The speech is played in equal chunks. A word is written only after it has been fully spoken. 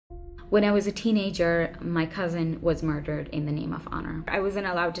When I was a teenager, my cousin was murdered in the name of honor. I wasn't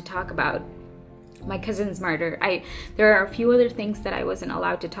allowed to talk about my cousin's murder. There are a few other things that I wasn't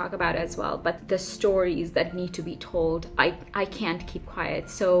allowed to talk about as well, but the stories that need to be told, I can't keep quiet.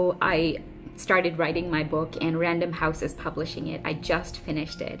 So I started writing my book, and Random House is publishing it. I just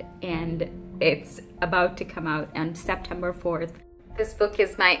finished it, and it's about to come out on September 4th. This book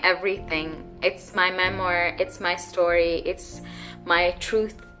is my everything. It's my memoir, it's my story, it's my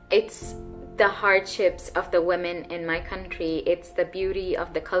truth, it's the hardships of the women in my country, it's the beauty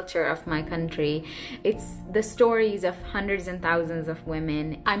of the culture of my country, it's the stories of hundreds and thousands of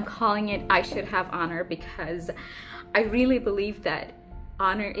women. I'm calling it I Should Have Honor because I really believe that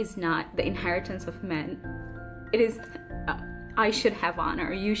honor is not the inheritance of men. It is I should have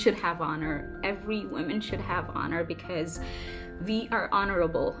honor, you should have honor, every woman should have honor, because we are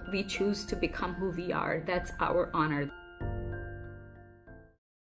honorable. We choose to become who we are. That's our honor.